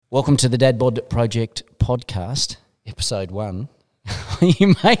Welcome to the Dad Bod Project podcast, episode 1.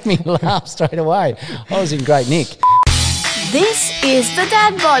 You made me laugh straight away. I was in great nick. This is the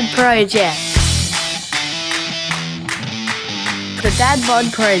Dad Bod Project. The Dad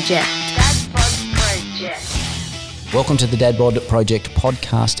Bod Project. Dad Bod Project. Welcome to the Dad Bod Project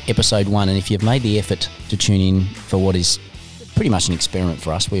podcast, episode 1. And if you've made the effort to tune in for what is pretty much an experiment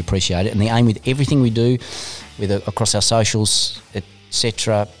for us, we appreciate it. And the aim with everything we do, across our socials,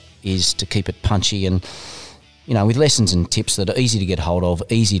 etc., is to keep it punchy and, you know, with lessons and tips that are easy to get hold of,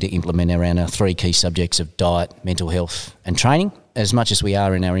 easy to implement around our 3 key subjects of diet, mental health and training. As much as we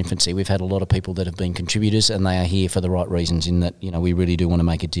are in our infancy, we've had a lot of people that have been contributors, and they are here for the right reasons, in that, you know, we really do want to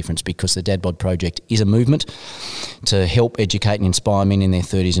make a difference, because the Dad Bod Project is a movement to help educate and inspire men in their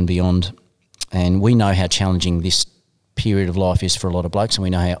 30s and beyond. And we know how challenging this period of life is for a lot of blokes, and we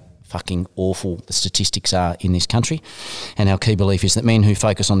know how fucking awful the statistics are in this country. And our key belief is that men who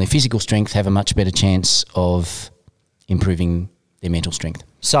focus on their physical strength have a much better chance of improving their mental strength.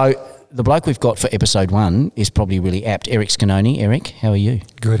 So the bloke we've got for episode 1 is probably really apt. Eric Schenoni. Eric, how are you?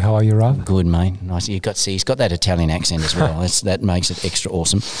 Good. How are you, Rob? Good, mate. Nice. He's got that Italian accent as well. That makes it extra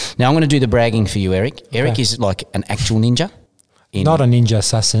awesome. Now I'm going to do the bragging for you, Eric. Eric is like an actual ninja. Not a ninja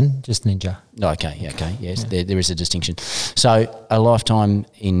assassin, just ninja. Okay, yes, yeah. There is a distinction. So a lifetime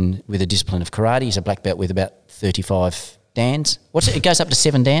with a discipline of karate. He's a black belt with about 35 dans. It goes up to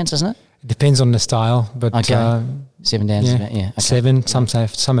 7 dans, doesn't it? It depends on the style, but 7 dans. Yeah, okay. 7. Some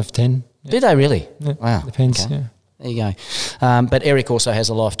have 10. Yeah. Do they really? Yeah. Wow. Depends. Okay. Yeah. There you go. But Eric also has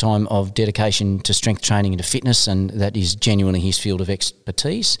a lifetime of dedication to strength training and to fitness, and that is genuinely his field of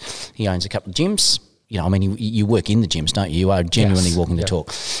expertise. He owns a couple of gyms. You know, I mean, you work in the gyms, don't you? You are genuinely walking the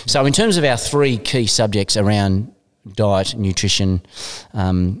talk. So in terms of our 3 key subjects around diet, nutrition,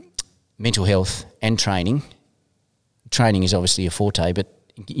 mental health and training is obviously a forte, but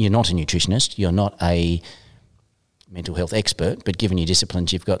you're not a nutritionist, you're not a mental health expert, but given your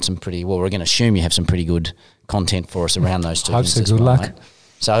disciplines, you've got some we're going to assume you have some pretty good content for us around those 2 things. Hope so, good luck. Mate.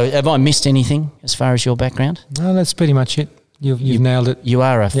 So have I missed anything as far as your background? No, that's pretty much it. You've nailed it. You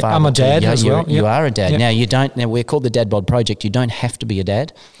are a father. I'm a dad as well. You are a dad. Yep. Now we're called the Dad Bod Project. You don't have to be a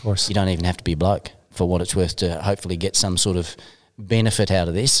dad. Of course. You don't even have to be a bloke, for what it's worth, to hopefully get some sort of benefit out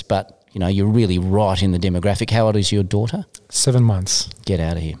of this. But, you know, you're really right in the demographic. How old is your daughter? 7 months. Get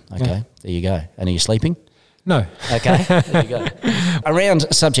out of here. Okay, There you go. And are you sleeping? No. Okay, there you go.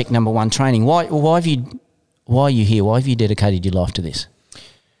 Around subject number 1, training. Why are you here? Why have you dedicated your life to this?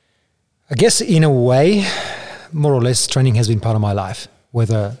 I guess in a way, more or less, training has been part of my life,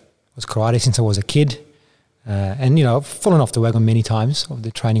 whether it was karate since I was a kid, and, you know, I've fallen off the wagon many times of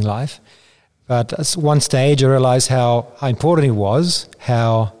the training life. But at one stage I realized how important it was,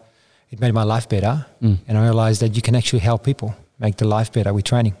 how it made my life better, and I realized that you can actually help people make their life better with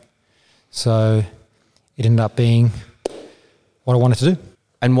training. So it ended up being what I wanted to do.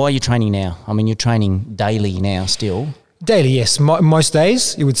 And why are you training now? I mean, you're training daily now still. Daily, yes. Most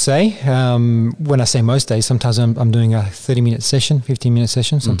days, you would say. When I say most days, sometimes I'm doing a 30-minute session, 15-minute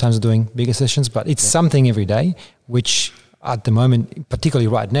session. Sometimes I'm doing bigger sessions, but it's something every day, which at the moment, particularly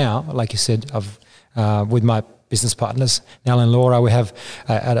right now, like you said, with my business partners, Nell and Laura, we have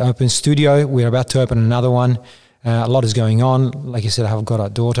an open studio. We're about to open another one. A lot is going on. Like you said, I've got a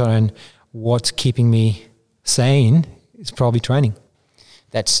daughter, and what's keeping me sane is probably training.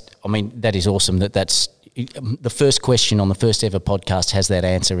 That is awesome. That's the first question on the first ever podcast has that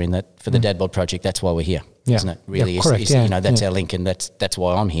answer in that. For the Dad Bod Project, that's why we're here, isn't it? Really, correct, you know, that's our link, and that's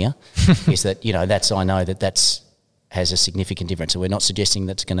why I'm here. Is that, you know, I know that's has a significant difference. So we're not suggesting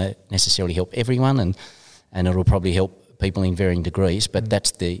that's going to necessarily help everyone, and it'll probably help people in varying degrees. But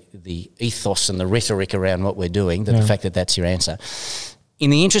that's the ethos and the rhetoric around what we're doing. The fact that that's your answer. In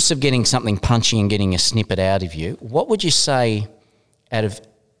the interest of getting something punchy and getting a snippet out of you, what would you say, out of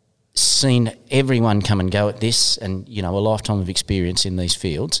seen everyone come and go at this, and, you know, a lifetime of experience in these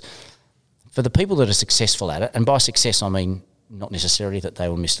fields, for the people that are successful at it, and by success I mean not necessarily that they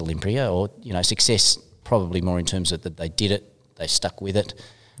were Mr. Olympia, or, you know, success probably more in terms of that they did it, they stuck with it,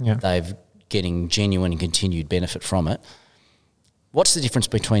 they've getting genuine and continued benefit from it. What's the difference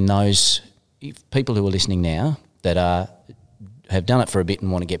between those people who are listening now that have done it for a bit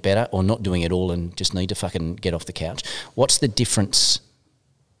and want to get better, or not doing it all and just need to fucking get off the couch? What's the difference?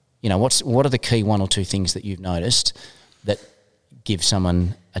 You know, what are the key 1 or 2 things that you've noticed that give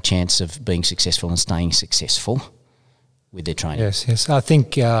someone a chance of being successful and staying successful with their training? Yes. I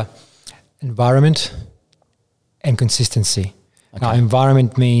think environment and consistency. Okay. Now,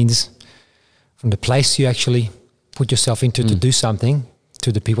 environment means from the place you actually put yourself into to do something,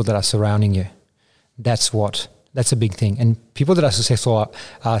 to the people that are surrounding you. That's what That's a big thing. And people that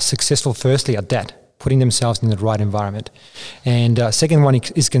are successful firstly at that, putting themselves in the right environment. And second one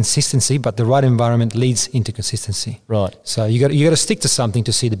is consistency, but the right environment leads into consistency. Right. So you got to stick to something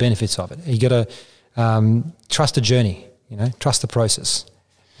to see the benefits of it. You got to trust the journey, trust the process,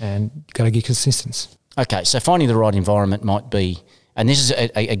 and you got to get consistent. Okay, so finding the right environment might be, and this is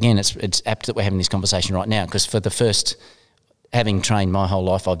again, it's apt that we're having this conversation right now, because for the first, having trained my whole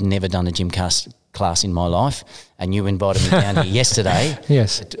life, I've never done a gym class in my life, and you invited me down here yesterday.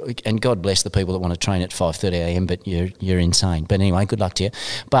 Yes. And God bless the people that want to train at 5:30 a.m, but you're insane. But anyway, good luck to you.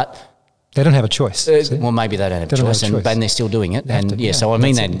 But they don't have a choice. Well, maybe they don't have a choice, and they're still doing it. So I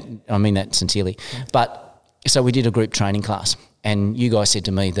mean that sincerely. Yeah. But so we did a group training class, and you guys said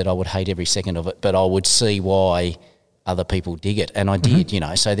to me that I would hate every second of it, but I would see why other people dig it, and I did.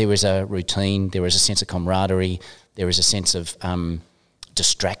 So there was a routine, there was a sense of camaraderie, there was a sense of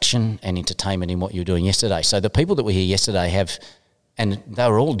distraction and entertainment in what you were doing yesterday. So the people that were here yesterday and they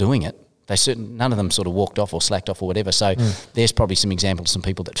were all doing it. None of them sort of walked off or slacked off or whatever. So there's probably some examples of some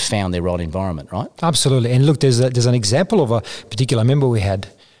people that found their right environment, right? Absolutely. And look, there's an example of a particular member we had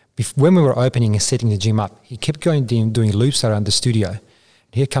when we were opening and setting the gym up. He kept going doing loops around the studio.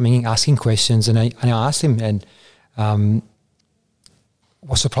 He coming in, asking questions, and I asked him, and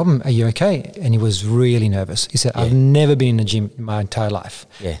what's the problem? Are you okay? And he was really nervous. He said, I've never been in a gym in my entire life.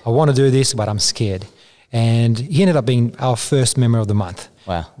 Yeah. I want to do this, but I'm scared. And he ended up being our first member of the month.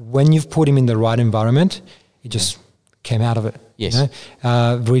 Wow. When you've put him in the right environment, he just came out of it. Yes.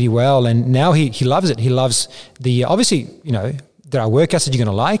 Really well. And now he loves it. He loves obviously, there are workouts that you're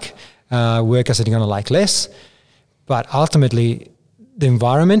going to like, workouts that you're going to like less. But ultimately, the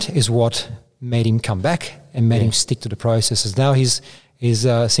environment is what made him come back and made him stick to the processes. Now he's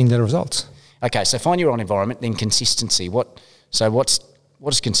seeing the results. Okay, so find your own environment, then consistency. What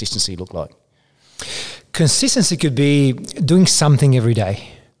does consistency look like? Consistency could be doing something every day,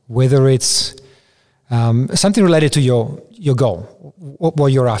 whether it's something related to your goal,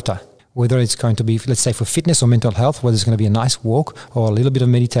 what you're after, whether it's going to be, let's say, for fitness or mental health, whether it's going to be a nice walk or a little bit of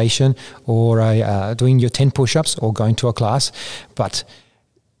meditation or doing your 10 push-ups or going to a class, but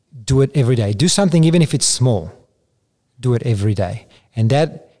do it every day. Do something even if it's small. Do it every day. And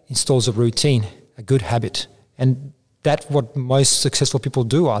that installs a routine, a good habit. And that's what most successful people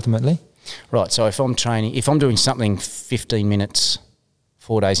do ultimately. Right. So if I'm doing something 15 minutes,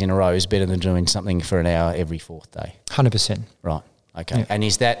 4 days in a row is better than doing something for an hour every fourth day. 100%. Right. Okay. Yeah. And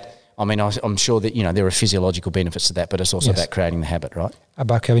is that, I'm sure that, there are physiological benefits to that, but it's also about creating the habit, right?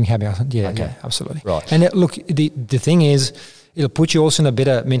 About creating habit. Yeah, okay. Yeah, absolutely. Right. And look, the thing is, it'll put you also in a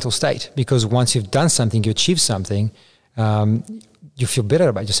better mental state, because once you've done something, you achieve something, you feel better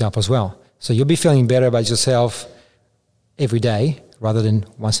about yourself as well. So you'll be feeling better about yourself every day rather than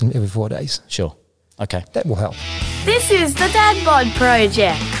once in every 4 days. Sure. Okay. That will help. This is the Dad Bod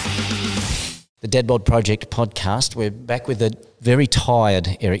Project. The Dad Bod Project podcast. We're back with a very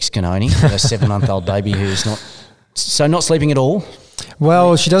tired Eric Schenoni, a 7-month-old baby who's not sleeping at all.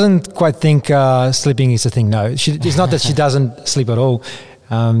 Well, she doesn't quite think sleeping is a thing. No, it's not that she doesn't sleep at all.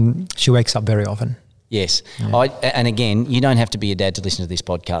 She wakes up very often. Yes. Yeah. And again, you don't have to be a dad to listen to this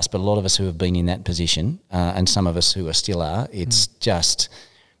podcast, but a lot of us who have been in that position and some of us who still are, it's just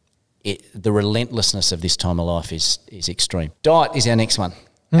the relentlessness of this time of life is extreme. Diet is our next one.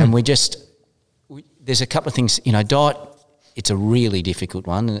 And there's a couple of things, diet, it's a really difficult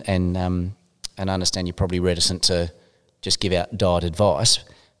one, and I understand you're probably reticent to just give out diet advice,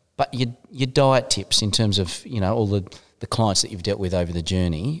 but your diet tips in terms of, all the clients that you've dealt with over the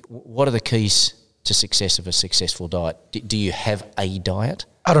journey, what are the keys to success of a successful diet? Do you have a diet?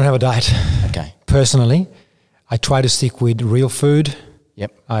 I don't have a diet. Okay. Personally, I try to stick with real food.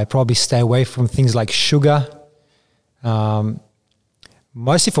 Yep. I probably stay away from things like sugar,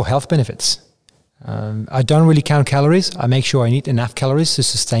 mostly for health benefits. I don't really count calories. I make sure I eat enough calories to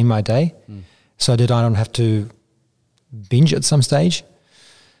sustain my day so that I don't have to binge at some stage.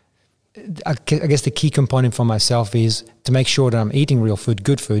 I guess the key component for myself is to make sure that I'm eating real food,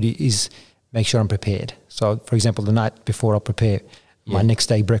 good food, is make sure I'm prepared. So, for example, the night before I'll prepare my next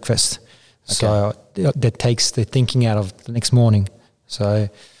day breakfast. Okay. So that takes the thinking out of the next morning. So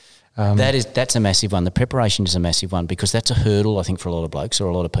that's a massive one. The preparation is a massive one, because that's a hurdle, I think, for a lot of blokes or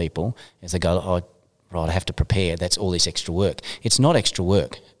a lot of people, as they go, right, I have to prepare. That's all this extra work. It's not extra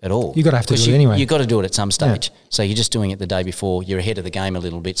work at all. You've got to have to do it anyway. You've got to do it at some stage. Yeah. So you're just doing it the day before. You're ahead of the game a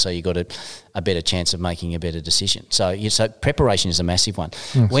little bit, so you've got a better chance of making a better decision. So preparation is a massive one.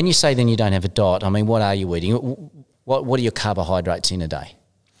 Yes. When you say then you don't have a diet, what are you eating? What are your carbohydrates in a day?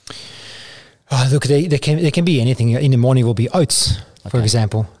 Oh, look, they can be anything. In the morning will be oats. For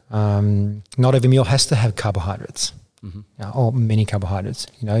example, not every meal has to have carbohydrates, or many carbohydrates.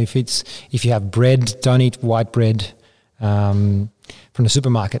 If you have bread, don't eat white bread from the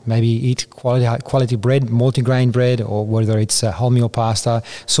supermarket. Maybe eat quality bread, multigrain bread, or whether it's wholemeal pasta.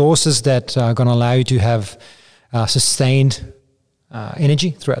 Sources that are going to allow you to have sustained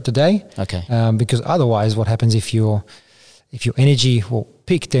energy throughout the day. Okay. Because otherwise, what happens if your energy will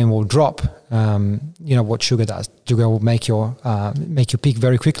peak, then will drop? What sugar does. Sugar will make you peak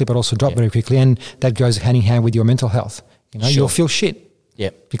very quickly, but also drop very quickly, and that goes hand in hand with your mental health. You'll feel shit.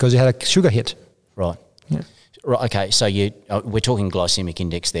 Yep. Because you had a sugar hit. Right. Yeah. Right. Okay. So we're talking glycemic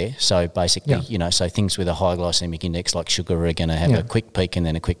index there. So basically, so things with a high glycemic index like sugar are going to have a quick peak and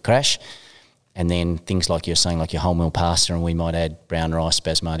then a quick crash. And then things like you're saying, like your wholemeal pasta, and we might add brown rice,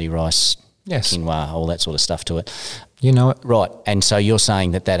 basmati rice, quinoa, all that sort of stuff to it. You know it. Right. And so you're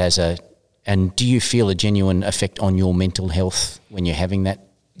saying that has and do you feel a genuine effect on your mental health when you're having that,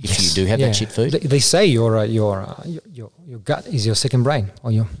 if you do have that shit food? They say your gut is your second brain,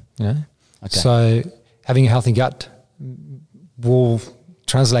 or Okay. So having a healthy gut will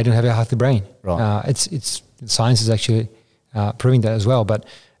translate and have a healthy brain. Right. It's science is actually proving that as well. But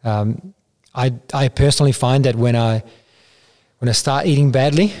I personally find that when I start eating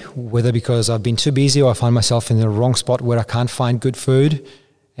badly, whether because I've been too busy or I find myself in the wrong spot where I can't find good food,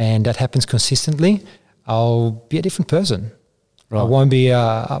 and that happens consistently, I'll be a different person. Right. I won't be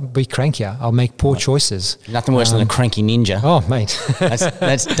crankier. I'll make poor choices. Nothing worse than a cranky ninja. Oh, mate.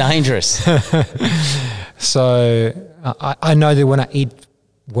 that's dangerous. So I know that when I eat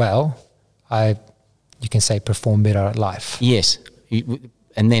well, you can say perform better at life. Yes.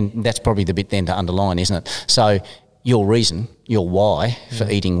 And then that's probably the bit then to underline, isn't it? So your reason, your why for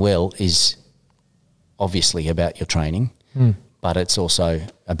eating well is obviously about your training, but it's also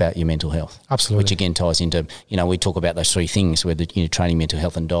about your mental health. Absolutely. Which again ties into, we talk about those three things, where training, mental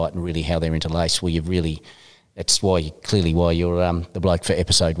health and diet, and really how they're interlaced. Well, that's why you're the bloke for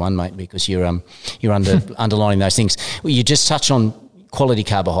episode 1, mate, because you're underlining those things. Well, you just touch on quality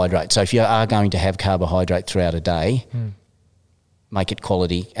carbohydrate. So if you are going to have carbohydrate throughout a day, make it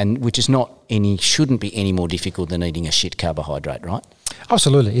quality, and which is shouldn't be any more difficult than eating a shit carbohydrate, right?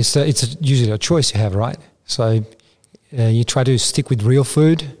 Absolutely. It's usually a choice you have, right? So you try to stick with real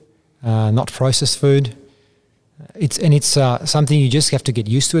food, not processed food. It's something you just have to get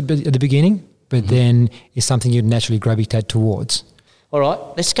used to at the beginning, but then it's something you'd naturally gravitate towards. All right,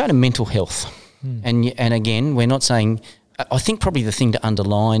 let's go to mental health. And again, we're not saying. I think probably the thing to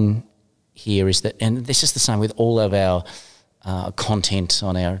underline here is that, and this is the same with all of our content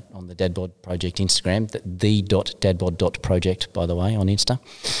on the Dadbod Project Instagram, the.dadbod.project, by the way, on Insta.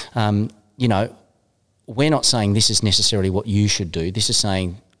 We're not saying this is necessarily what you should do. This is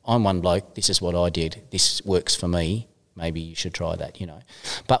saying, I'm one bloke, this is what I did, this works for me, maybe you should try that,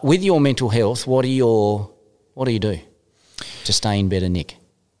 But with your mental health, what do you do to stay in better nick?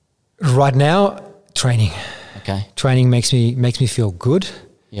 Right now, training. Okay. Training makes me feel good.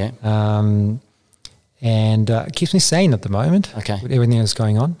 Yeah. And keeps me sane at the moment. Okay. With everything that's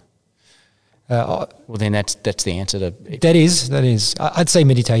going on. Well, then that's the answer to it. That is. I'd say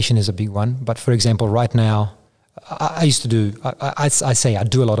meditation is a big one. But for example, right now, I used to do. I say I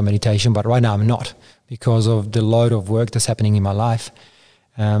do a lot of meditation, but right now I'm not because of the load of work that's happening in my life.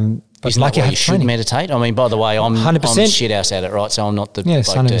 But isn't that why you should meditate? I mean, by the way, I'm 100%. I'm shit house at it, right? So I'm not the bloke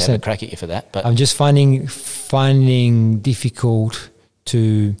to have a crack at you for that. But I'm just finding difficult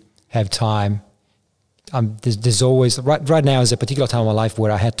to have time. There's always right now is a particular time in my life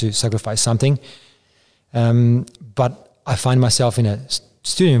where I had to sacrifice something, but I find myself in a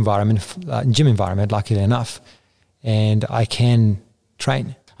studio environment, gym environment, luckily enough, and I can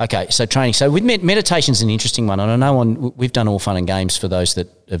train. Okay, so training. So with meditation's an interesting one, and I know we've done All Fun and Games for those that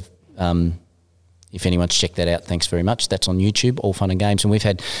have. If anyone's checked that out, thanks very much. That's on YouTube, All Fun and Games, and we've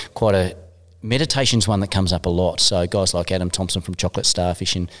had meditation's one that comes up a lot. So guys like Adam Thompson from Chocolate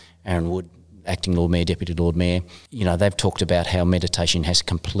Starfish and Aaron Wood, Acting Lord Mayor, Deputy Lord Mayor, they've talked about how meditation has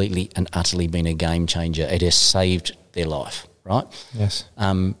completely and utterly been a game changer. It has saved their life, right? Yes.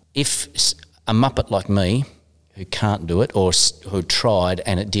 If a muppet like me who can't do it or who tried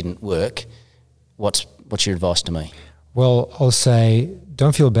and it didn't work, what's your advice to me? Well, I'll say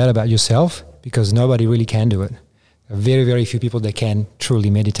don't feel bad about yourself because nobody really can do it. There are very, very few people that can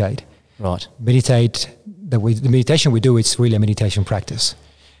truly meditate. Right. The meditation we do, it's really a meditation practice.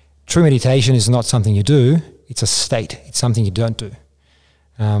 True meditation is not something you do, it's a state. It's something you don't do.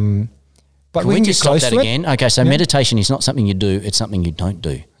 But can we just stop that again? Okay, so meditation is not something you do, it's something you don't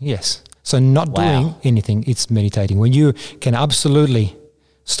do. Yes. So not doing anything, it's meditating. When you can absolutely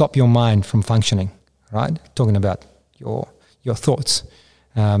stop your mind from functioning, right? Talking about your your thoughts.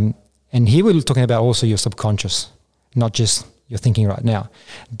 And here we're talking about also your subconscious, not just your thinking right now.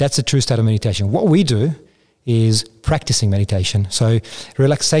 That's a true state of meditation. What we do is practicing meditation, so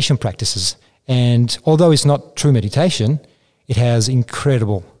relaxation practices. And although it's not true meditation, it has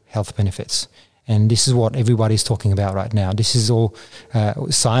incredible health benefits. And this is what everybody's talking about right now. This is all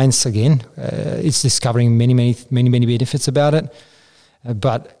science again. It's discovering many benefits about it.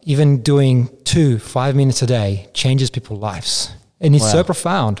 But even doing 5 minutes a day changes people's lives. And it's so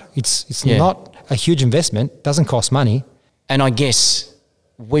profound. It's not a huge investment, doesn't cost money. And I guess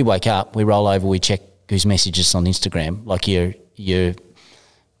we wake up, we roll over, we check whose messages on Instagram. Like you're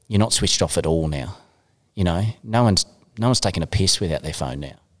not switched off at all now. You know, no one's taking a piss without their phone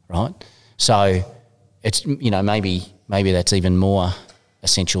now, right? So it's, you know, maybe that's even more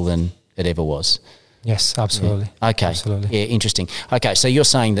essential than it ever was. Yes, absolutely. Yeah. Okay. Absolutely. Yeah, interesting. Okay, so you're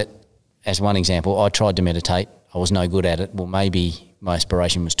saying that, as one example, I tried to meditate, I was no good at it. Well, maybe my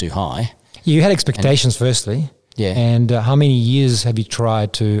aspiration was too high. You had expectations firstly. Yeah. And how many years have you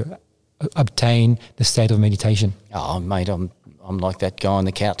tried to obtain the state of meditation? Oh, mate, I'm like that guy on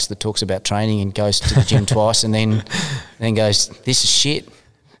the couch that talks about training and goes to the gym twice and then goes, this is shit,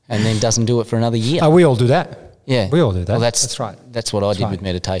 and then doesn't do it for another year. We all do that. Yeah. We all do that. Well, that's right. That's what I did with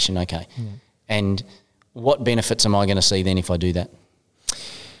meditation, okay. Yeah. And what benefits am I going to see then if I do that?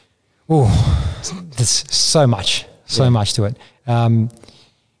 Oh, there's so much to it. Well,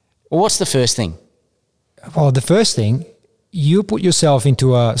 what's the first thing? Well, the first thing, you put yourself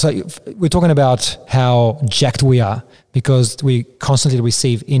into so we're talking about how jacked we are because we constantly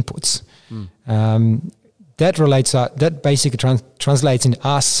receive inputs. That basically translates in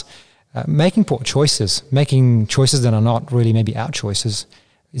us making poor choices, making choices that are not really maybe our choices.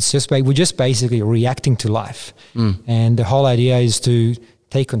 It's just we're just basically reacting to life. And the whole idea is to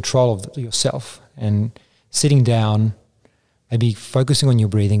take control of yourself and sitting down, maybe focusing on your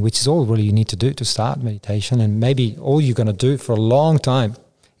breathing, which is all really you need to do to start meditation. And maybe all you're going to do for a long time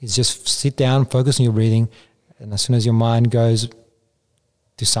is just sit down, focus on your breathing. And as soon as your mind goes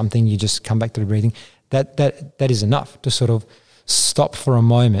to something, you just come back to the breathing. That is enough to sort of stop for a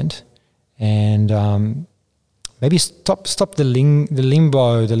moment and maybe stop the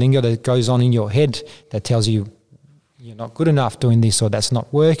lingo that goes on in your head that tells you you're not good enough doing this or that's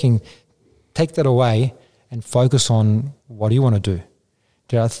not working. Take that away and focus on what do you want to do.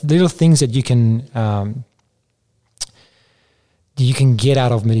 There are little things that you can get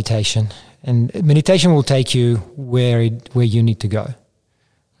out of meditation, and meditation will take you where you need to go.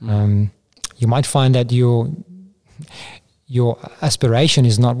 You might find that your aspiration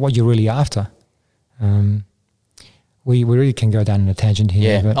is not what you're really after. We really can go down in a tangent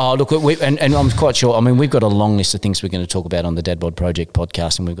here. Yeah. But Look, and I'm quite sure. I mean, we've got a long list of things we're going to talk about on the Dad Bod Project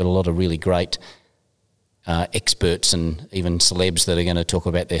podcast, and we've got a lot of really great experts and even celebs that are going to talk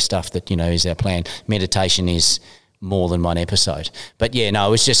about their stuff that, you know, is our plan. Meditation is more than one episode. But yeah, no,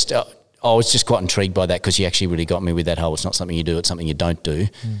 it was just, I was just quite intrigued by that because you actually really got me with that whole, it's not something you do, it's something you don't do.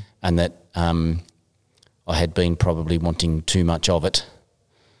 And that I had been probably wanting too much of it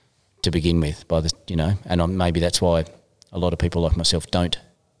to begin with and maybe that's why a lot of people like myself don't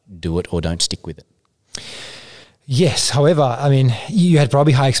do it or don't stick with it. Yes. However, I mean, you had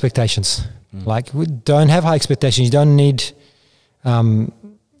probably high expectations. Like, don't have high expectations. You don't need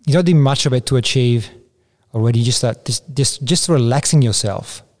much of it to achieve already. Just relaxing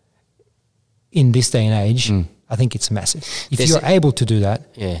yourself in this day and age, I think it's massive. If you're able to do that.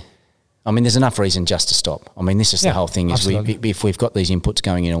 Yeah. I mean, there's enough reason just to stop. I mean, this is the whole thing is if we've got these inputs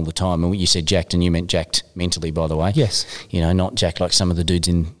going in all the time, and you said jacked and you meant jacked mentally, by the way. Yes. You know, not jacked like some of the dudes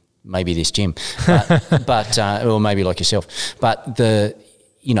in maybe this gym, but or maybe like yourself. But the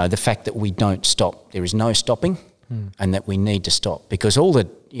fact that we don't stop, there is no stopping, and that we need to stop because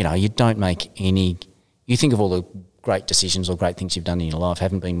you don't make any, you think of all the great decisions or great things you've done in your life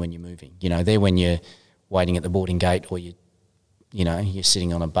haven't been when you're moving. You know, they're when you're waiting at the boarding gate or you're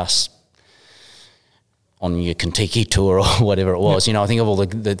sitting on a bus on your Kentucky tour or whatever it was. You know, I think of all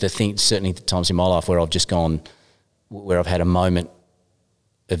the things, certainly the times in my life where I've just gone, where I've had a moment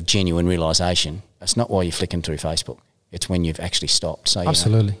of genuine realisation. It's not while you're flicking through Facebook. It's when you've actually stopped. So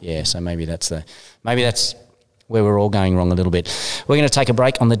absolutely. So maybe that's where we're all going wrong a little bit. We're going to take a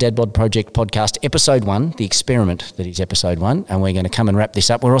break on the Dad Bod Project podcast, episode 1, the experiment that is episode 1, and we're going to come and wrap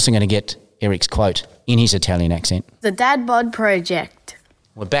this up. We're also going to get Eric's quote in his Italian accent. The Dad Bod Project.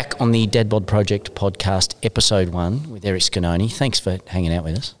 We're back on the Dad Bod Project podcast, episode 1 with Eric Schenoni. Thanks for hanging out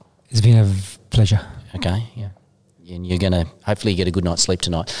with us. It's been a pleasure. Okay, yeah. And you're going to hopefully get a good night's sleep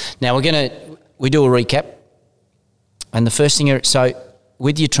tonight. Now we do a recap. And the first thing, so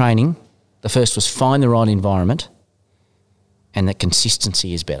with your training, the first was find the right environment and that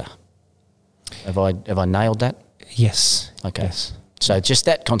consistency is better. Have I nailed that? Yes. Okay. Yes. So just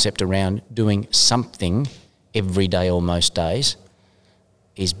that concept around doing something every day or most days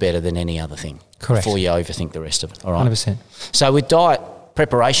is better than any other thing. Correct. Before you overthink the rest of it. All right. 100%. So with diet,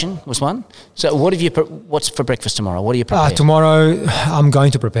 preparation was one. So what's for breakfast tomorrow? What do you prepare? Tomorrow I'm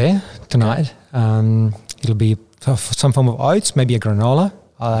going to prepare tonight. It'll be some form of oats, maybe a granola.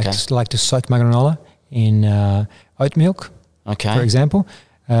 I like to soak my granola in oat milk, for example.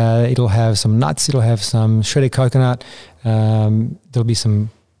 It'll have some nuts. It'll have some shredded coconut. There'll be some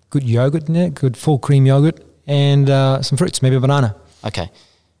good yogurt in it, good full cream yogurt, and some fruits, maybe a banana. Okay.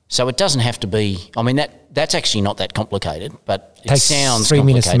 So it doesn't have to be, I mean, that's actually not that complicated, but it sounds 3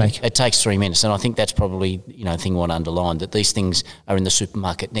 minutes to complicated. make. It takes 3 minutes, and I think that's probably, the thing I want to underline, that these things are in the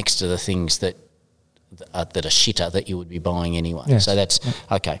supermarket next to the things that are shitter that you would be buying anyway. Yes. So that's,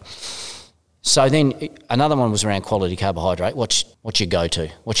 okay. So then another one was around quality carbohydrate. What's your go-to?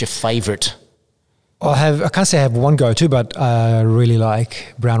 What's your favourite? I can't say I have one go-to, but I really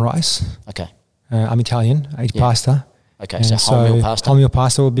like brown rice. Okay. I'm Italian. I eat pasta. Okay, so wholemeal pasta? Wholemeal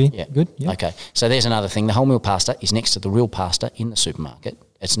pasta would be good. Yeah. Okay, so there's another thing. The wholemeal pasta is next to the real pasta in the supermarket.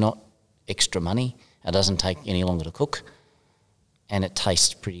 It's not extra money. It doesn't take any longer to cook. And it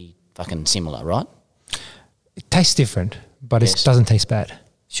tastes pretty fucking similar, right? It tastes different, but it doesn't taste bad.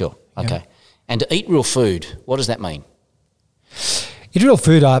 Sure, okay. Yeah. And to eat real food, what does that mean? Eat real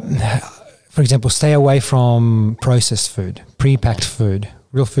food, for example, stay away from processed food, pre-packed food.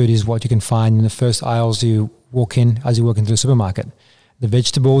 Real food is what you can find in the first aisles you walk in as you walk into the supermarket. The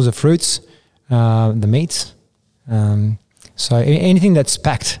vegetables, the fruits, the meats. So anything that's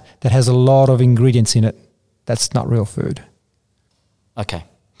packed, that has a lot of ingredients in it, that's not real food. Okay.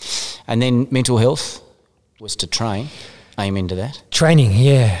 And then mental health was to train. Aim into that. Training,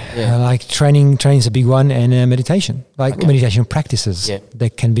 like training is a big one, and meditation, meditation practices. Yeah.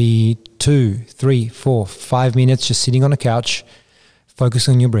 That can be 2, 3, 4, 5 minutes just sitting on a couch, focus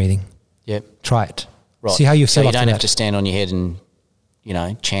on your breathing. Yep. Try it. Right. See how you feel. So you don't have to stand on your head and,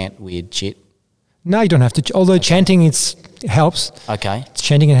 chant weird shit. No, you don't have to. Although chanting helps. Okay.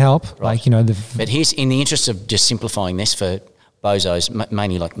 Chanting can help. Right. But here's, in the interest of just simplifying this for bozos,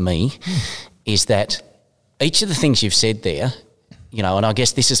 mainly like me, is that each of the things you've said there, and I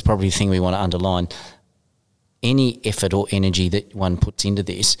guess this is probably the thing we want to underline, any effort or energy that one puts into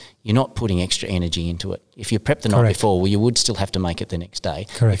this, you're not putting extra energy into it. If you prep the night before, well, you would still have to make it the next day.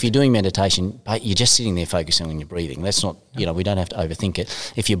 Correct. If you're doing meditation, but you're just sitting there focusing on your breathing. That's not, we don't have to overthink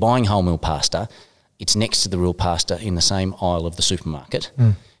it. If you're buying wholemeal pasta, it's next to the real pasta in the same aisle of the supermarket.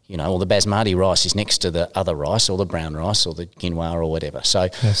 Or the basmati rice is next to the other rice, or the brown rice, or the quinoa, or whatever. So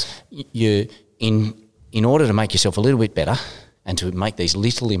you're in order to make yourself a little bit better and to make these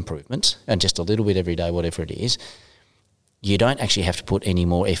little improvements, and just a little bit every day, whatever it is, you don't actually have to put any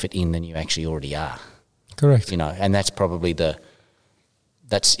more effort in than you actually already are. Correct. And that's probably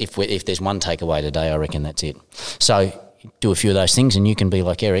if there's one takeaway today, I reckon that's it. So do a few of those things and you can be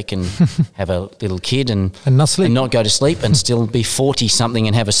like Eric and have a little kid and not sleep. And not go to sleep and still be 40-something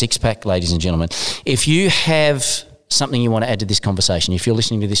and have a six-pack, ladies and gentlemen. If you have something you want to add to this conversation, if you're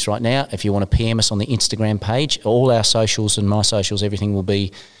listening to this right now, if you want to PM us on the Instagram page, all our socials and my socials, everything will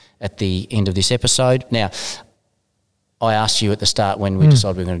be at the end of this episode. Now, I asked you at the start when we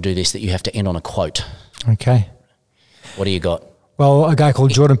decided we were going to do this that you have to end on a quote. Okay. What do you got? Well, a guy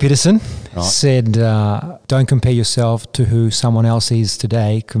called Jordan Peterson said, don't compare yourself to who someone else is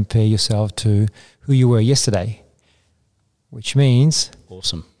today, compare yourself to who you were yesterday, which means...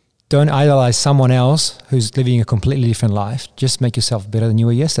 Awesome. Don't idolize someone else who's living a completely different life. Just make yourself better than you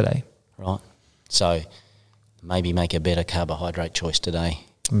were yesterday. Right. So maybe make a better carbohydrate choice today.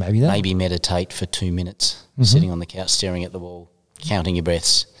 Maybe that. Maybe meditate for 2 minutes, sitting on the couch, staring at the wall, counting your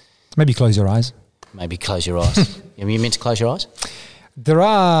breaths. Maybe close your eyes. Maybe close your eyes. Are you meant to close your eyes? There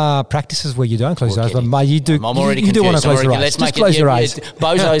are practices where you don't close your eyes, but you do. I'm already confused. You do want to close your eyes. Let's just close your eyes.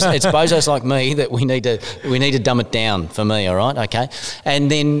 It's bozos like me that we need to dumb it down for me. All right, okay, and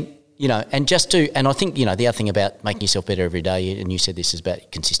then. And I think, the other thing about making yourself better every day, and you said this is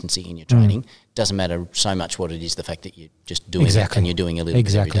about consistency in your training, doesn't matter so much what it is, the fact that you're just doing it and you're doing a little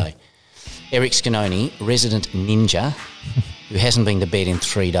bit every day. Eric Schenoni, resident ninja, who hasn't been to bed in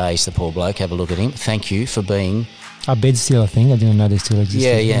 3 days, the poor bloke, have a look at him. Thank you for being... Our bed's still a thing? I didn't know they still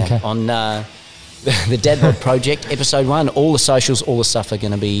existed. Yeah. Okay. On the Dad Bod Project, episode 1, all the socials, all the stuff are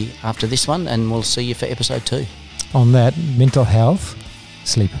going to be after this one, and we'll see you for episode 2. On that, mental health,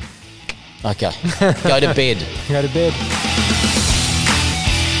 sleep. Okay. Go to bed. Go to bed.